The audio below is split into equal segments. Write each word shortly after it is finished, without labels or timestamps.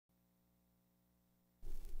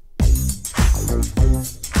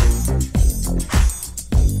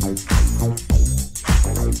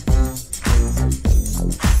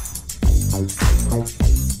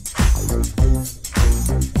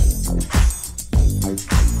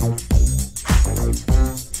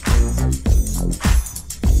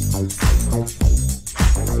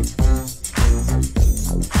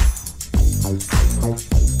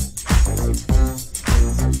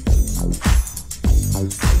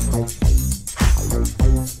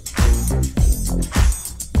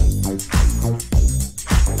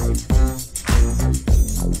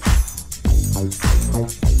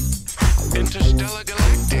Interstellar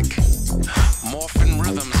galactic, morphing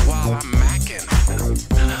rhythms while I'm macking.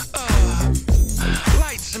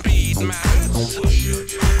 Light speed matters.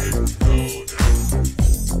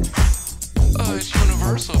 It's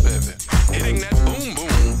universal, baby. Hitting that boom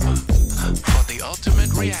boom for the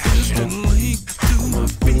ultimate reaction. Just a link to my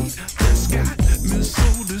feet that's got me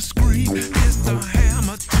so discreet. It's the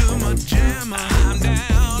hammer to my jammer. I'm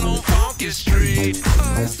down on Funky Street.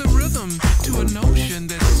 It's the rhythm to a notion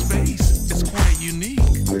that space is quite unique.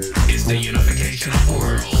 It's the unification of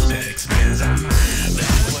worlds that expands our mind.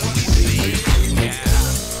 That's what we see.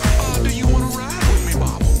 Yeah. Do you want to ride with me,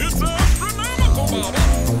 Bob? It's astronomical, Bob.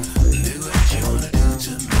 Do what you want to do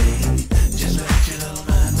to me. Just let your little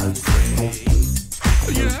mind run free.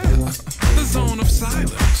 Yeah, the zone of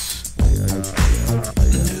silence. Do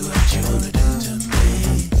what you want to do to me.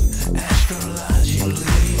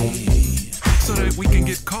 Astrologically. So that we can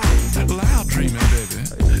get caught loud dreaming, baby.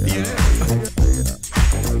 Yeah.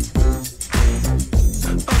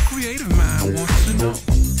 A creative mind wants to know.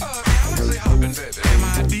 Galaxy hopping, baby. Am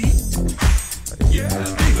I deep? Yeah,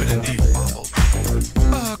 deeper than deep, bubble.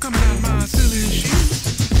 Coming out my silly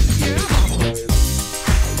sheet. Yeah, bubble.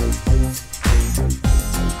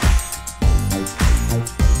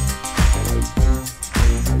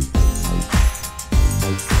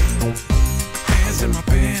 Hands in my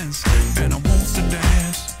pants, and I wants to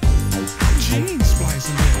dance. Jeans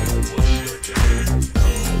splicing, baby.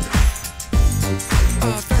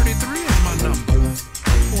 33 is my number.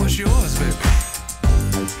 What's yours, baby?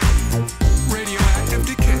 Radioactive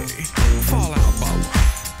decay, fallout bubble,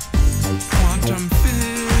 quantum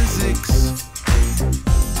physics.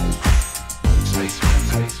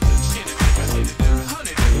 Spaceman, skinny dipping,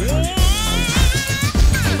 honey dipping.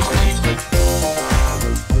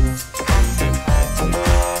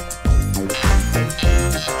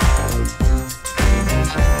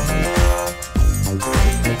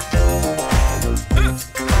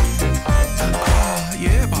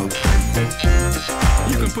 Yeah, Bob.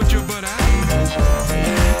 You can put your butt out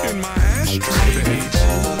in my ashtray, baby.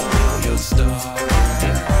 Your stars.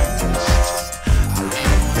 I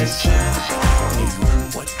want to show you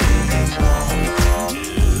what do you want to do.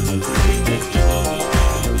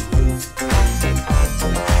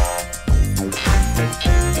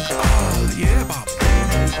 Yeah, Bob.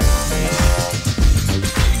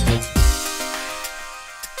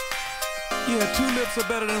 Yeah, two lips are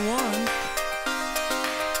better than one.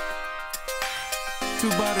 Two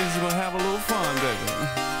bodies will have a little fun, baby.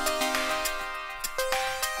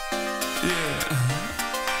 Yeah.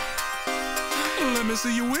 Let me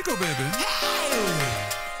see you wiggle, baby.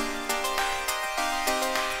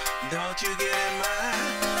 Don't you get in my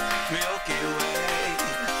Milky Way?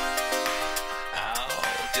 Oh,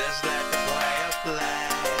 just let the player play.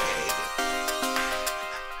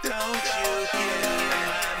 Don't you get in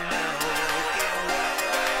my Milky Way?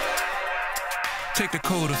 Take the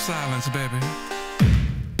code of silence, baby.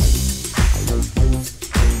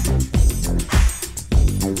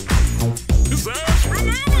 It's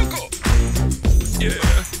astronomical.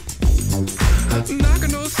 Yeah.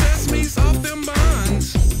 Knocking those sesames off them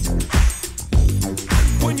buns.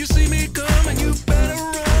 When you see me coming, you better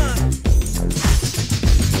run.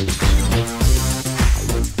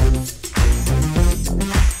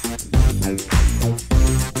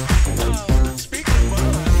 Oh, speaking of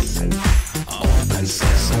buns, open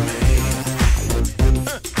sesame.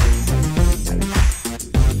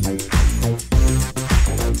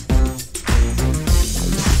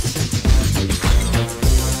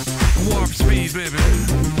 Warp speed, baby.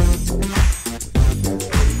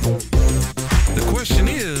 The question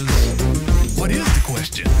is, what is the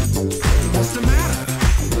question? What's the matter?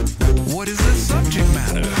 What is the subject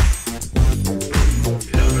matter?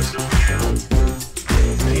 Numbers don't count.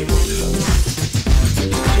 People do.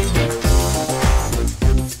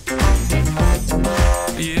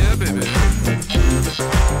 Yeah, baby.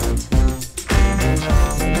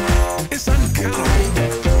 It's uncountable.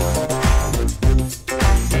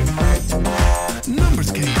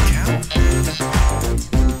 Numbers can't count.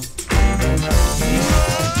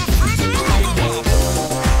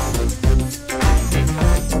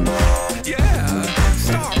 Yeah,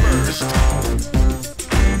 starburst.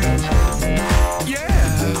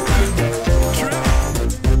 Yeah, trip.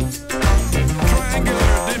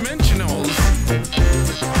 Triangular dimensionals.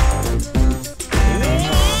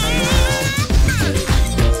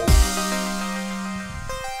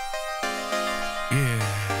 Yeah.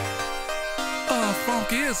 Funk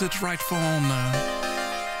is its rightful owner.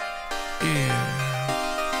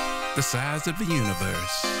 the size of the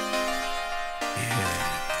universe. Yeah.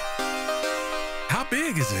 How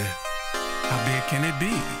big is it? How big can it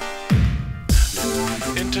be?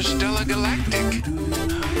 Interstellar galactic,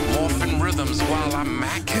 morphing rhythms while I'm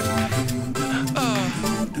macking.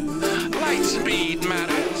 Light speed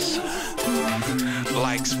matters.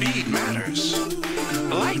 Like speed matters.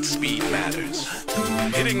 Light speed matters.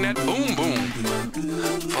 Hitting that boom boom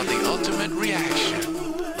for the ultimate reaction.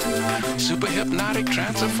 Super hypnotic,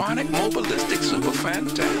 transophonic, mobilistic, super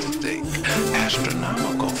fantastic,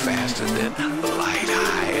 astronomical, faster than light,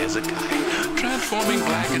 high as a kite, transforming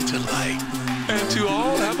black into light, and to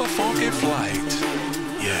all have a funky flight.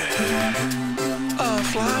 Yeah.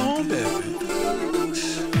 Fly on, baby.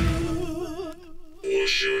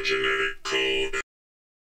 What's your genetic